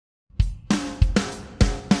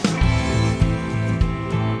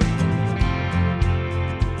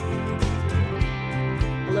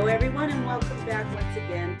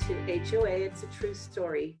HOA, It's a True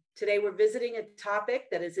Story. Today we're visiting a topic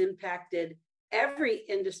that has impacted every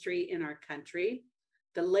industry in our country,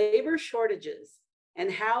 the labor shortages, and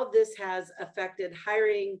how this has affected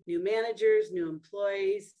hiring new managers, new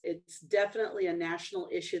employees. It's definitely a national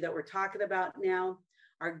issue that we're talking about now.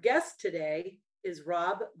 Our guest today is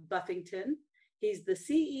Rob Buffington. He's the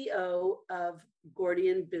CEO of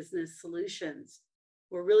Gordian Business Solutions.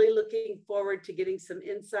 We're really looking forward to getting some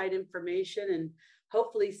inside information and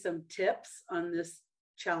hopefully some tips on this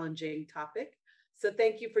challenging topic. So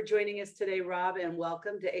thank you for joining us today, Rob, and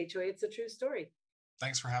welcome to HOA, It's a True Story.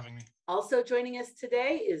 Thanks for having me. Also joining us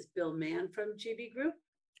today is Bill Mann from GB Group.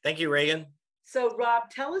 Thank you, Regan. So Rob,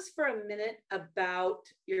 tell us for a minute about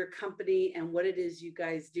your company and what it is you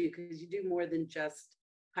guys do, because you do more than just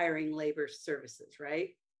hiring labor services,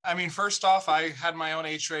 right? I mean, first off, I had my own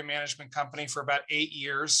HOA management company for about 8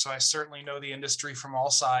 years, so I certainly know the industry from all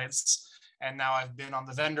sides. And now I've been on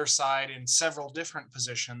the vendor side in several different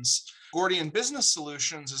positions. Gordian Business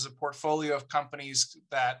Solutions is a portfolio of companies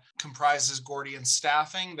that comprises Gordian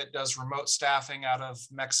Staffing that does remote staffing out of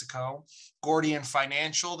Mexico, Gordian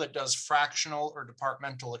Financial that does fractional or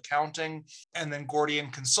departmental accounting, and then Gordian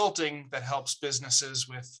Consulting that helps businesses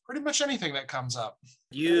with pretty much anything that comes up.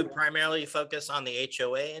 Do you primarily focus on the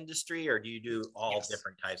HOA industry, or do you do all Yes.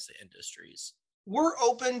 different types of industries? We're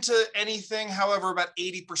open to anything. However, about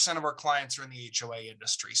 80% of our clients are in the HOA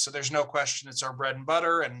industry. So there's no question it's our bread and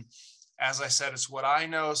butter. And as I said, it's what I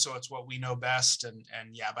know. So it's what we know best. And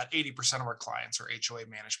yeah, about 80% of our clients are HOA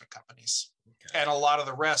management companies. Okay. And a lot of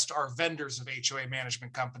the rest are vendors of HOA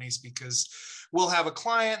management companies, because we'll have a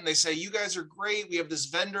client and they say, you guys are great. We have this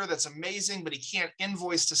vendor that's amazing, but he can't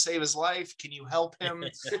invoice to save his life. Can you help him?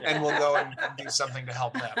 And we'll go and do something to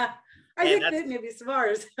help them. I think that may be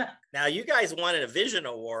smart. Now, you guys won a Vision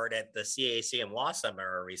Award at the CACM Law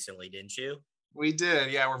Summer recently, didn't you? We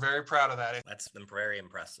did. Yeah, we're very proud of that. That's been very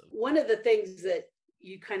impressive. One of the things that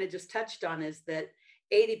you kind of just touched on is that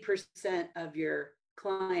 80% of your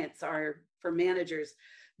clients are for managers.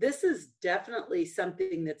 This is definitely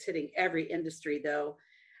something that's hitting every industry, though.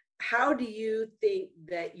 How do you think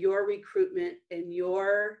that your recruitment and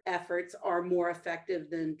your efforts are more effective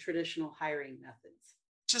than traditional hiring methods?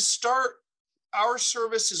 To start, our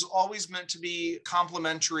service is always meant to be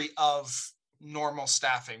complementary of normal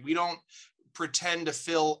staffing. We don't pretend to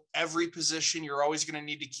fill every position. You're always going to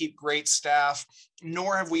need to keep great staff,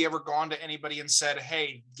 nor have we ever gone to anybody and said,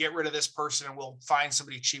 hey, get rid of this person and we'll find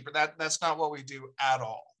somebody cheaper. That's not what we do at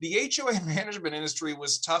all. The HOA management industry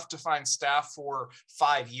was tough to find staff for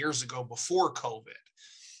 5 years ago, before COVID.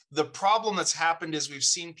 The problem that's happened is we've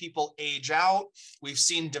seen people age out. We've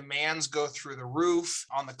seen demands go through the roof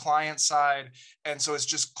on the client side. And so it's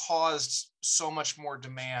just caused so much more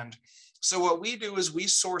demand. So what we do is we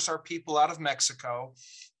source our people out of Mexico,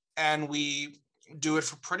 and we do it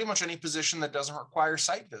for pretty much any position that doesn't require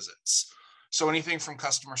site visits. So anything from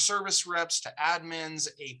customer service reps to admins,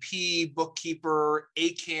 AP, bookkeeper,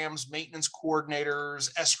 ACAMs, maintenance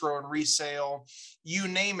coordinators, escrow and resale, you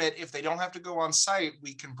name it. If they don't have to go on site,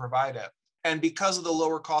 we can provide it. And because of the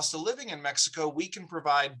lower cost of living in Mexico, we can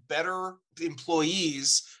provide better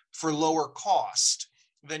employees for lower cost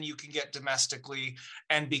than you can get domestically.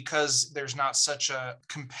 And because there's not such a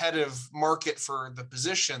competitive market for the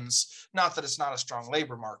positions, not that it's not a strong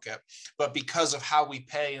labor market, but because of how we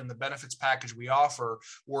pay and the benefits package we offer,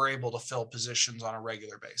 we're able to fill positions on a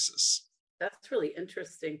regular basis. That's really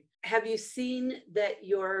interesting. Have you seen that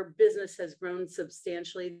your business has grown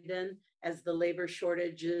substantially then as the labor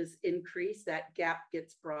shortages increase, that gap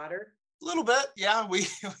gets broader? A little bit, yeah.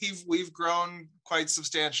 We've grown quite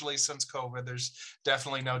substantially since COVID. There's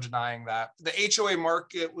definitely no denying that. The HOA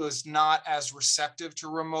market was not as receptive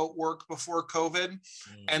to remote work before COVID.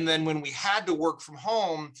 And then when we had to work from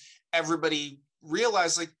home, everybody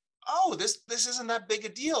realized like, oh, this isn't that big a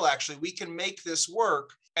deal, actually. We can make this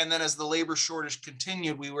work. And then as the labor shortage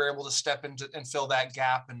continued, we were able to step into and fill that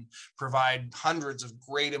gap and provide hundreds of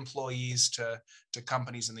great employees to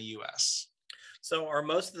companies in the US. So are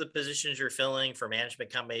most of the positions you're filling for management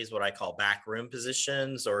companies what I call backroom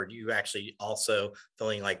positions, or do you actually also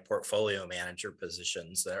filling like portfolio manager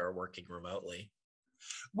positions that are working remotely?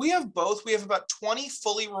 We have both. We have about 20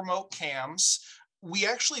 fully remote CAMs. We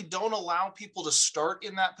actually don't allow people to start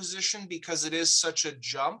in that position because it is such a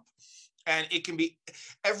jump. And it can be,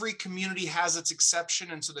 every community has its exception.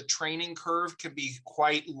 And so the training curve can be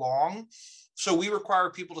quite long. So we require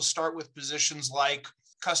people to start with positions like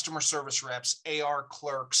customer service reps, AR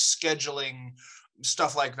clerks, scheduling,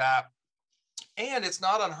 stuff like that. And it's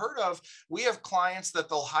not unheard of. We have clients that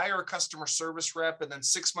they'll hire a customer service rep, and then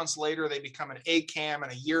 6 months later, they become an ACAM,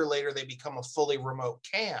 and a year later, they become a fully remote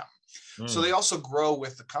CAM. So they also grow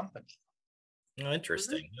with the company. Oh,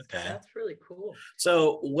 interesting. Okay. That's really cool.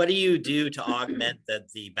 So what do you do to augment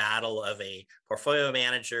the battle of a portfolio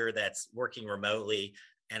manager that's working remotely?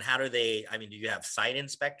 And how do they, I mean, do you have site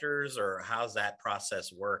inspectors, or how's that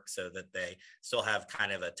process work so that they still have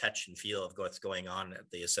kind of a touch and feel of what's going on at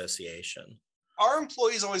the association? Our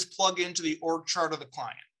employees always plug into the org chart of the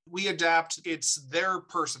client. We adapt, it's their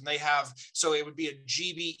person. They have, so it would be a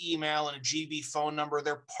GB email and a GB phone number.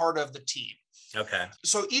 They're part of the team. Okay.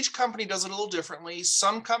 So each company does it a little differently.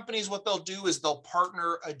 Some companies, what they'll do is they'll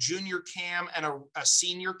partner a junior CAM and a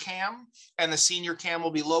senior CAM, and the senior CAM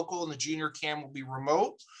will be local and the junior CAM will be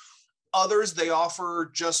remote. Others, they offer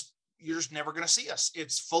just, you're just never going to see us.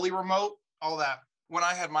 It's fully remote, all that. When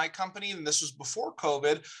I had my company, and this was before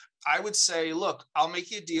COVID, I would say, look, I'll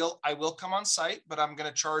make you a deal. I will come on site, but I'm going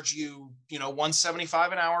to charge you,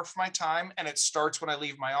 $175 an hour for my time. And it starts when I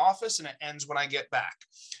leave my office and it ends when I get back.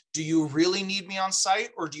 Do you really need me on site,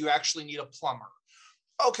 or do you actually need a plumber?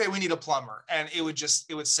 Okay, we need a plumber. And it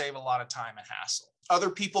would save a lot of time and hassle. Other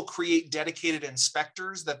people create dedicated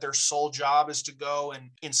inspectors that their sole job is to go and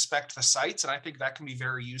inspect the sites. And I think that can be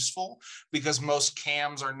very useful, because most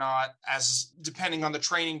CAMs are not as, depending on the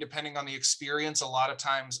training, depending on the experience, a lot of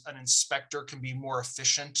times an inspector can be more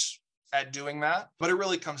efficient at doing that. But it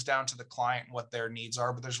really comes down to the client and what their needs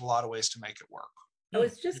are. But there's a lot of ways to make it work. I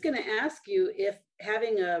was just going to ask you if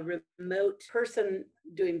having a remote person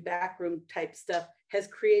doing backroom type stuff has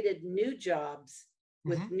created new jobs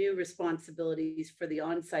with new responsibilities for the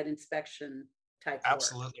on-site inspection type work.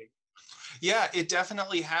 Absolutely. Yeah, it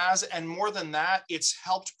definitely has. And more than that, it's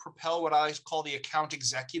helped propel what I call the account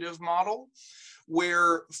executive model,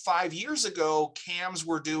 where 5 years ago, CAMs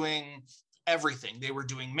were doing everything. They were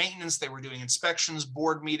doing maintenance, they were doing inspections,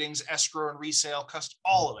 board meetings, escrow and resale,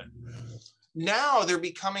 all of it. Now they're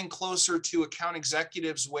becoming closer to account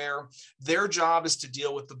executives, where their job is to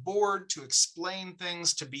deal with the board, to explain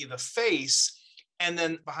things, to be the face. And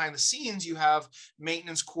then behind the scenes, you have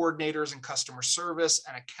maintenance coordinators and customer service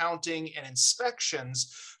and accounting and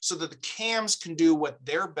inspections, so that the CAMs can do what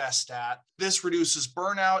they're best at. This reduces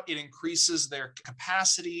burnout, it increases their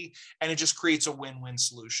capacity, and it just creates a win-win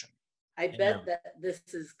solution. I bet that this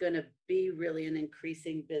is going to be really an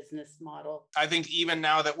increasing business model. I think even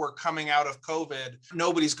now that we're coming out of COVID,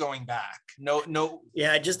 nobody's going back. No.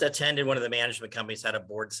 Yeah, I just attended one of the management companies, had a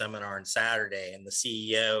board seminar on Saturday, and the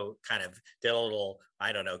CEO kind of did a little,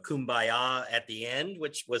 kumbaya at the end,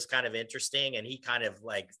 which was kind of interesting. And he kind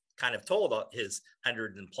of told his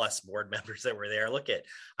 100 and plus board members that were there,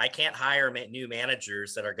 I can't hire new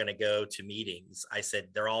managers that are going to go to meetings. I said,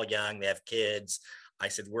 they're all young, they have kids. I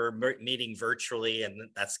said, we're meeting virtually, and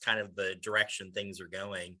that's kind of the direction things are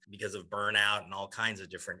going because of burnout and all kinds of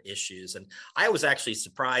different issues. And I was actually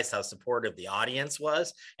surprised how supportive the audience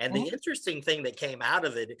was. And the interesting thing that came out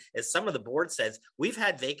of it is some of the board says, we've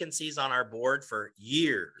had vacancies on our board for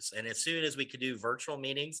years. And as soon as we could do virtual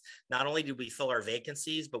meetings, not only did we fill our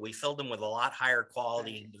vacancies, but we filled them with a lot higher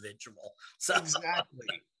quality individual. So exactly.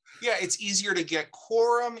 Yeah, it's easier to get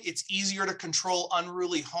quorum. It's easier to control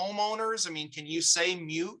unruly homeowners. I mean, can you say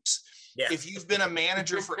mute? Yeah. If you've been a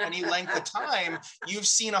manager for any length of time, you've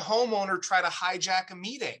seen a homeowner try to hijack a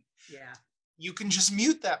meeting. Yeah. You can just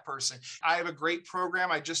mute that person. I have a great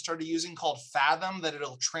program I just started using called Fathom that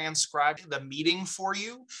it'll transcribe the meeting for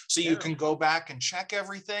you. So you can go back and check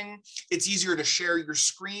everything. It's easier to share your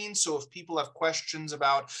screen. So if people have questions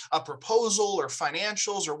about a proposal or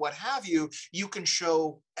financials or what have you, you can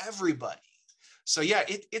show everybody. So yeah,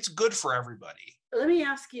 it's good for everybody. Let me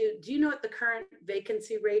ask you, do you know what the current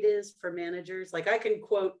vacancy rate is for managers? I can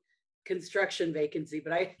quote construction vacancy,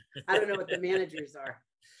 but I don't know what the managers are.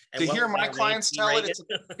 To hear my clients tell it, it's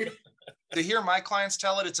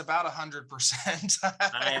about 100%.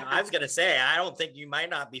 I was going to say, I don't think you might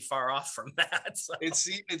not be far off from that. So. It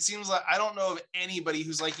seems like I don't know of anybody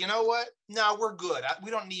who's like, you know what? No, we're good.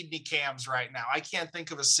 We don't need any CAMs right now. I can't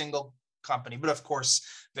think of a single company, but of course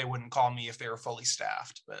they wouldn't call me if they were fully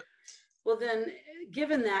staffed. But well, then,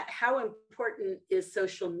 given that, how important is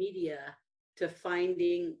social media to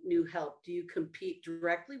finding new help? Do you compete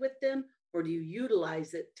directly with them, or do you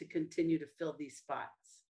utilize it to continue to fill these spots?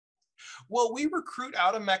 Well, we recruit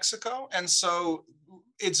out of Mexico. And so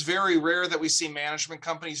it's very rare that we see management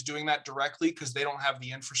companies doing that directly because they don't have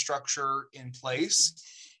the infrastructure in place.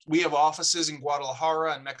 We have offices in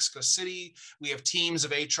Guadalajara and Mexico City. We have teams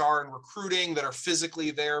of HR and recruiting that are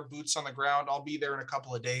physically there, boots on the ground. I'll be there in a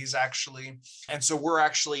couple of days, actually. And so we're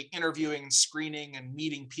actually interviewing and screening and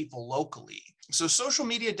meeting people locally. So social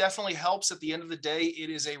media definitely helps. At the end of the day, it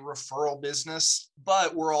is a referral business,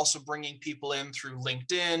 but we're also bringing people in through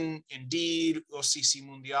LinkedIn, Indeed, OCC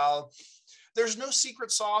Mundial. There's no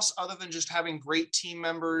secret sauce other than just having great team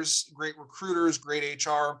members, great recruiters, great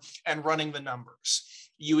HR, and running the numbers.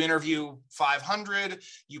 You interview 500,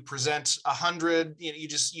 you present 100,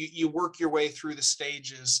 you work your way through the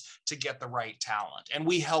stages to get the right talent. And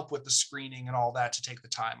we help with the screening and all that to take the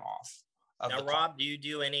time off. Now, Rob, do you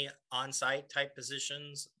do any on-site type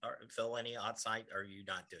positions or fill any on-site? Or are you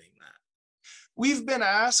not doing that? We've been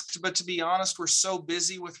asked, but to be honest, we're so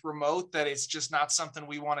busy with remote that it's just not something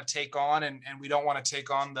we want to take on. And we don't want to take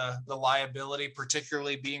on the liability,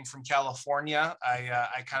 particularly being from California.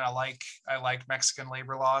 I like Mexican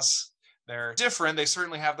labor laws. They're different. They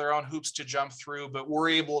certainly have their own hoops to jump through, but we're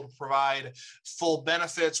able to provide full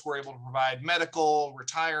benefits. We're able to provide medical,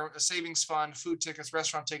 retire, a savings fund, food tickets,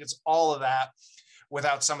 restaurant tickets, all of that,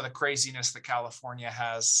 without some of the craziness that California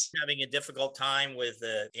has. Having a difficult time with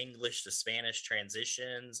the English to Spanish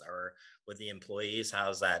transitions or with the employees?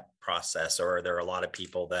 How's that process? Or are there a lot of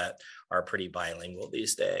people that are pretty bilingual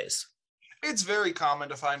these days? It's very common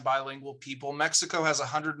to find bilingual people. Mexico has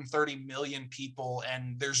 130 million people,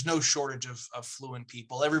 and there's no shortage of fluent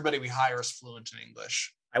people. Everybody we hire is fluent in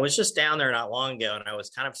English. I was just down there not long ago, and I was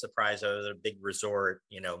kind of surprised over the big resort,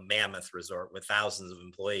 mammoth resort with thousands of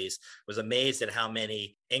employees. Was amazed at how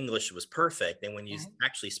many English was perfect. And when you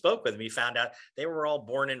actually spoke with them, you found out they were all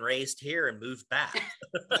born and raised here and moved back.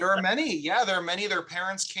 There are many. Yeah, there are many. Their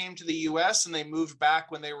parents came to the US and they moved back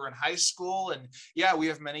when they were in high school. And yeah, we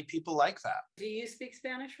have many people like that. Do you speak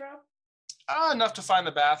Spanish, Rob? Enough to find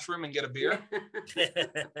the bathroom and get a beer.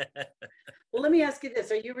 Well, let me ask you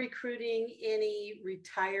this. Are you recruiting any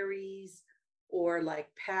retirees or like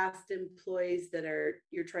past employees that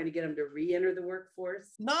you're trying to get them to re-enter the workforce?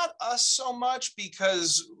 Not us so much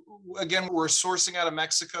because, again, we're sourcing out of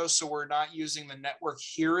Mexico, so we're not using the network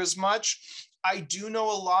here as much. I do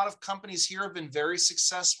know a lot of companies here have been very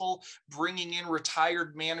successful bringing in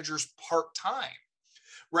retired managers part-time.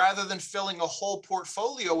 Rather than filling a whole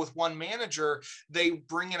portfolio with one manager, they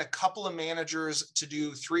bring in a couple of managers to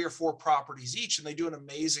do 3 or 4 properties each, and they do an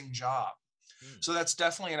amazing job. So that's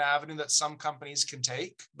definitely an avenue that some companies can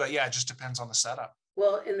take. But yeah, it just depends on the setup.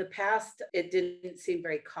 Well, in the past, it didn't seem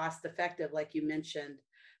very cost effective, like you mentioned.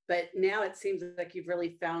 But now it seems like you've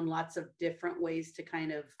really found lots of different ways to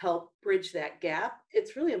kind of help bridge that gap.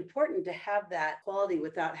 It's really important to have that quality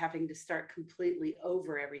without having to start completely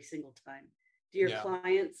over every single time. Do your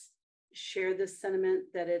clients share this sentiment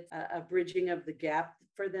that it's a bridging of the gap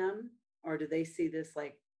for them? Or do they see this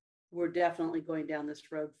like, we're definitely going down this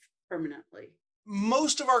road permanently?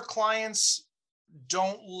 Most of our clients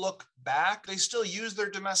don't look back. They still use their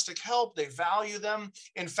domestic help. They value them.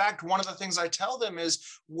 In fact, one of the things I tell them is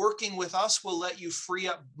working with us will let you free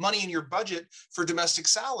up money in your budget for domestic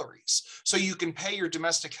salaries. So you can pay your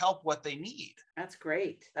domestic help what they need. That's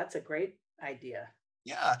great. That's a great idea.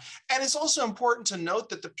 Yeah. And it's also important to note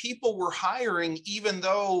that the people we're hiring, even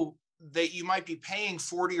though you might be paying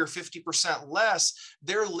 40 or 50% less,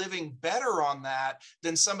 they're living better on that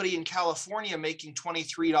than somebody in California making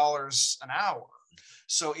 $23 an hour.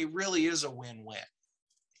 So it really is a win-win.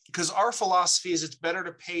 Because our philosophy is it's better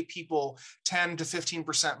to pay people 10 to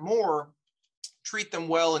 15% more, treat them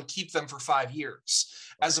well, and keep them for 5 years,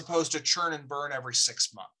 as opposed to churn and burn every 6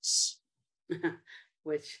 months.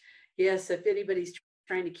 Which, yes, if anybody's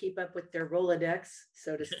trying to keep up with their Rolodex,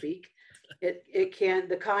 so to speak,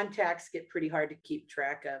 the contacts get pretty hard to keep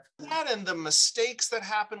track of. That and the mistakes that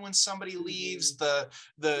happen when somebody leaves, the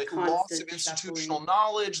loss of institutional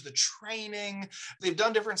knowledge, the training. They've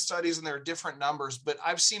done different studies and there are different numbers, but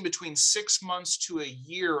I've seen between 6 months to a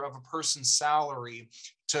year of a person's salary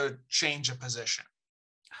to change a position.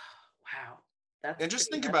 Wow. And just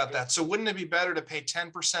think about that. So wouldn't it be better to pay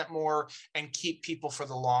 10% more and keep people for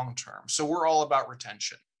the long term? So we're all about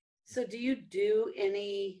retention. So do you do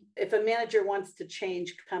if a manager wants to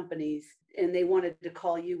change companies and they wanted to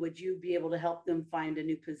call you, would you be able to help them find a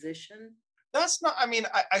new position? That's not,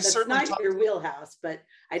 I certainly not your wheelhouse, but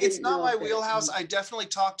it's not my wheelhouse. I definitely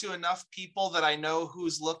talk to enough people that I know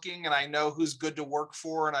who's looking and I know who's good to work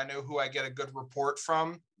for and I know who I get a good report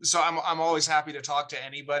from. So I'm always happy to talk to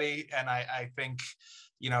anybody. And I think,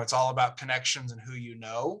 it's all about connections and who you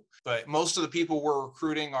know. But most of the people we're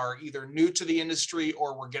recruiting are either new to the industry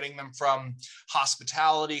or we're getting them from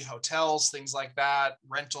hospitality, hotels, things like that,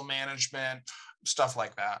 rental management, stuff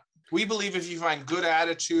like that. We believe if you find good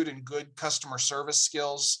attitude and good customer service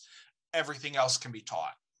skills, everything else can be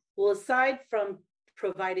taught. Well, aside from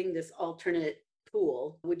providing this alternate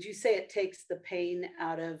pool, would you say it takes the pain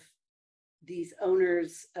out of these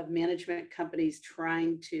owners of management companies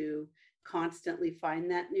trying to constantly find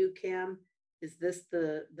that new CAM? Is this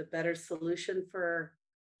the better solution for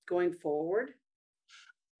going forward?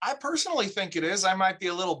 I personally think it is. I might be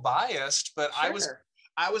a little biased, but Sure.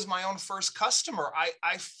 I was my own first customer.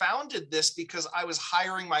 I founded this because I was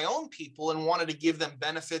hiring my own people and wanted to give them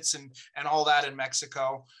benefits and all that in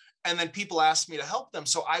Mexico. And then people asked me to help them.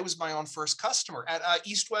 So I was my own first customer at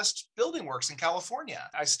East West Building Works in California.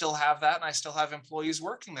 I still have that, and I still have employees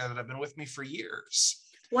working there that have been with me for years.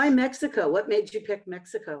 Why Mexico? What made you pick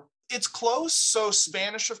Mexico? It's close. So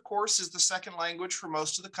Spanish, of course, is the second language for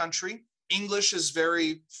most of the country. English is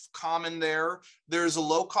very common there. There's a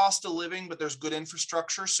low cost of living, but there's good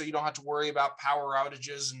infrastructure, so you don't have to worry about power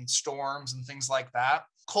outages and storms and things like that.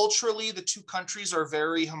 Culturally, the two countries are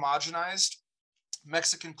very homogenized.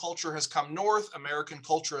 Mexican culture has come north, American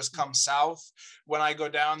culture has come south. When I go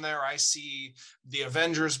down there, I see the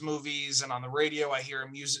Avengers movies, and on the radio, I hear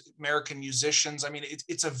American musicians. I mean,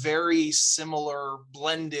 it's a very similar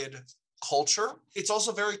blended culture. It's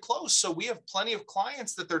also very close. So we have plenty of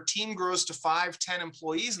clients that their team grows to 5-10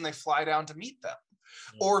 employees and they fly down to meet them.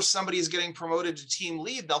 Or somebody is getting promoted to team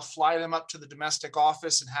lead, they'll fly them up to the domestic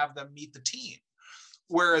office and have them meet the team.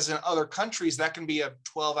 Whereas in other countries, that can be a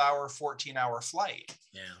 12-hour, 14-hour flight.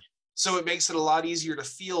 Yeah. So it makes it a lot easier to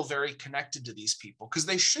feel very connected to these people because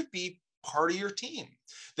they should be part of your team.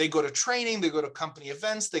 They go to training, they go to company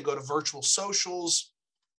events, they go to virtual socials.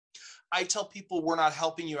 I tell people we're not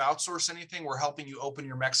helping you outsource anything. We're helping you open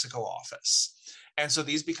your Mexico office. And so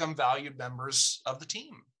these become valued members of the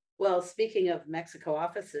team. Well, speaking of Mexico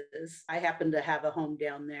offices, I happen to have a home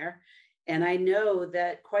down there. And I know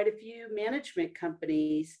that quite a few management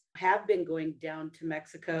companies have been going down to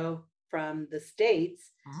Mexico from the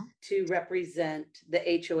States to represent the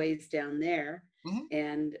HOAs down there.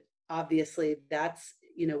 And obviously that's,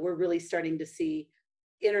 we're really starting to see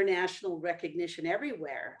international recognition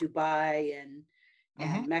everywhere. Dubai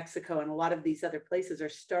and Mexico and a lot of these other places are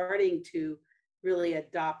starting to really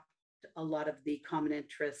adopt a lot of the common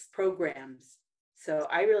interest programs. So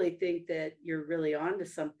I really think that you're really onto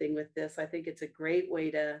something with this. I think it's a great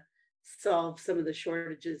way to solve some of the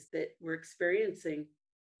shortages that we're experiencing.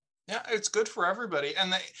 Yeah, it's good for everybody.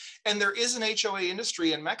 And there is an HOA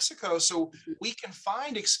industry in Mexico, so we can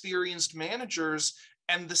find experienced managers,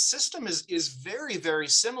 and the system is very, very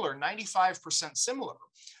similar, 95% similar.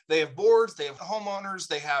 They have boards, they have homeowners,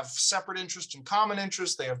 they have separate interest and common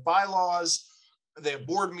interest, they have bylaws, they have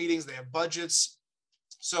board meetings, they have budgets.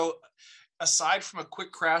 So aside from a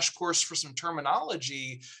quick crash course for some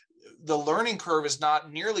terminology, the learning curve is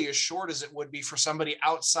not nearly as short as it would be for somebody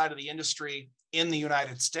outside of the industry in the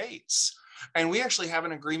United States. And we actually have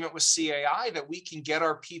an agreement with CAI that we can get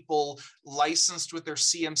our people licensed with their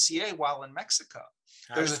CMCA while in Mexico.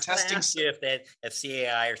 There's a testing. If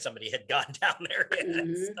CAI or somebody had gone down there.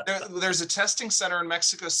 There's a testing center in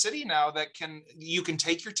Mexico City now that you can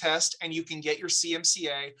take your test and you can get your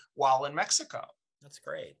CMCA while in Mexico. That's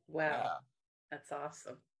great. Wow. Yeah. That's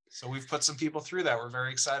awesome. So we've put some people through that. We're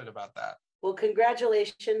very excited about that. Well,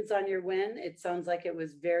 congratulations on your win. It sounds like it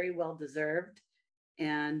was very well deserved.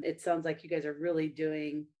 And it sounds like you guys are really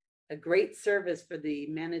doing a great service for the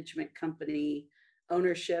management company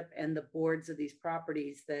ownership and the boards of these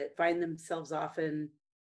properties that find themselves often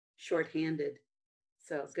shorthanded.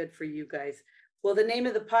 So good for you guys. Well, the name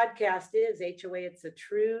of the podcast is HOA, It's a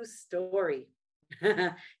True Story.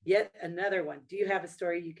 Yet another one. Do you have a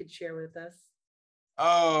story you could share with us?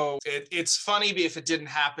 Oh, it's funny if it didn't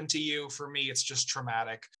happen to you. For me, it's just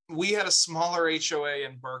traumatic. We had a smaller HOA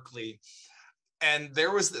in Berkeley, and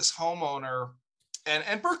there was this homeowner,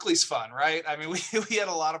 and Berkeley's fun, right? I mean, we had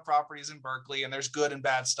a lot of properties in Berkeley, and there's good and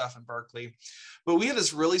bad stuff in Berkeley. But we had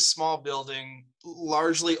this really small building,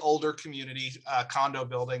 largely older community condo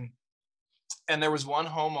building. And there was one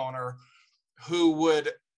homeowner who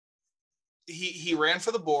he ran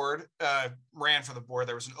for the board.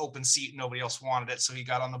 There was an open seat. Nobody else wanted it. So he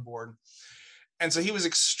got on the board. And so he was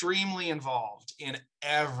extremely involved in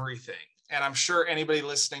everything. And I'm sure anybody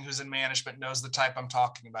listening who's in management knows the type I'm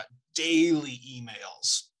talking about. Daily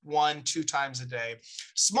emails, 1-2 times a day.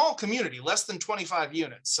 Small community, less than 25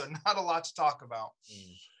 units. So not a lot to talk about.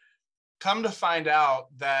 Come to find out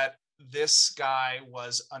that this guy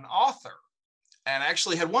was an author and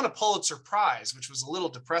actually had won a Pulitzer Prize, which was a little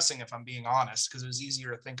depressing, if I'm being honest, because it was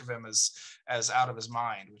easier to think of him as out of his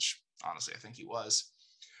mind, which honestly, I think he was.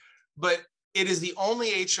 But It is the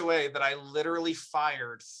only HOA that I literally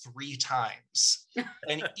fired 3 times.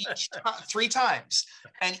 And each time, 3 times.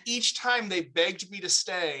 And each time they begged me to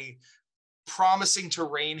stay, promising to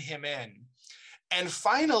rein him in. And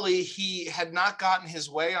finally, he had not gotten his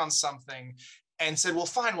way on something and said, well,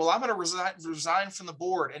 fine, well, I'm going to resign from the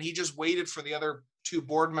board. And he just waited for the other 2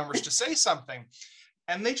 board members to say something.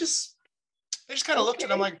 And they just kind of looked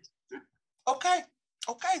at him like, okay.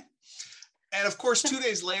 And of course, 2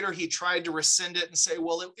 days later, he tried to rescind it and say,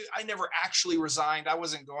 well, I never actually resigned. I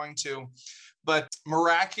wasn't going to. But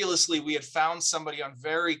miraculously, we had found somebody on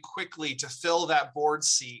very quickly to fill that board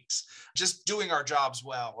seat, just doing our jobs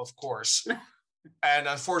well, of course. And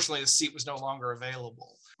unfortunately, the seat was no longer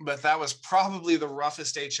available. But that was probably the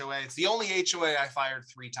roughest HOA. It's the only HOA I fired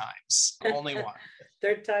 3 times. Only one.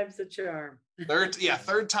 Third time's the charm. Third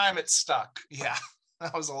time it stuck. Yeah,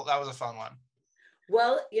 that was a fun one.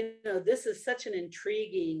 Well, this is such an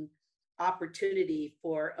intriguing opportunity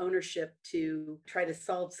for ownership to try to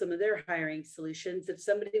solve some of their hiring solutions. If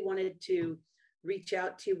somebody wanted to reach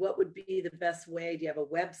out to you, what would be the best way? Do you have a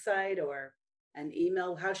website or an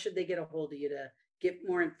email? How should they get a hold of you to get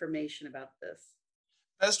more information about this?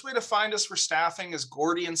 Best way to find us for staffing is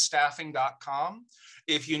gordianstaffing.com.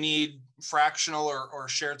 If you need fractional or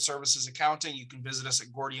shared services accounting, you can visit us at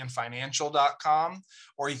gordianfinancial.com,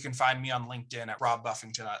 or you can find me on LinkedIn at Rob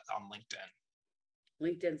Buffington on LinkedIn.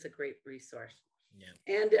 LinkedIn's a great resource. Yeah.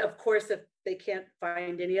 And of course, if they can't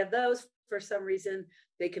find any of those for some reason,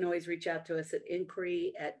 they can always reach out to us at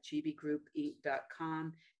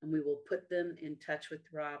inquiry@gbgroupinc.com, and we will put them in touch with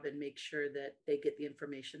Rob and make sure that they get the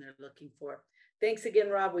information they're looking for. Thanks again,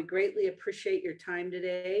 Rob. We greatly appreciate your time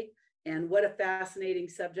today. And what a fascinating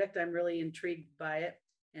subject. I'm really intrigued by it.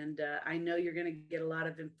 And I know you're going to get a lot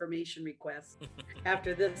of information requests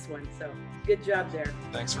after this one. So good job there.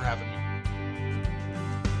 Thanks for having me.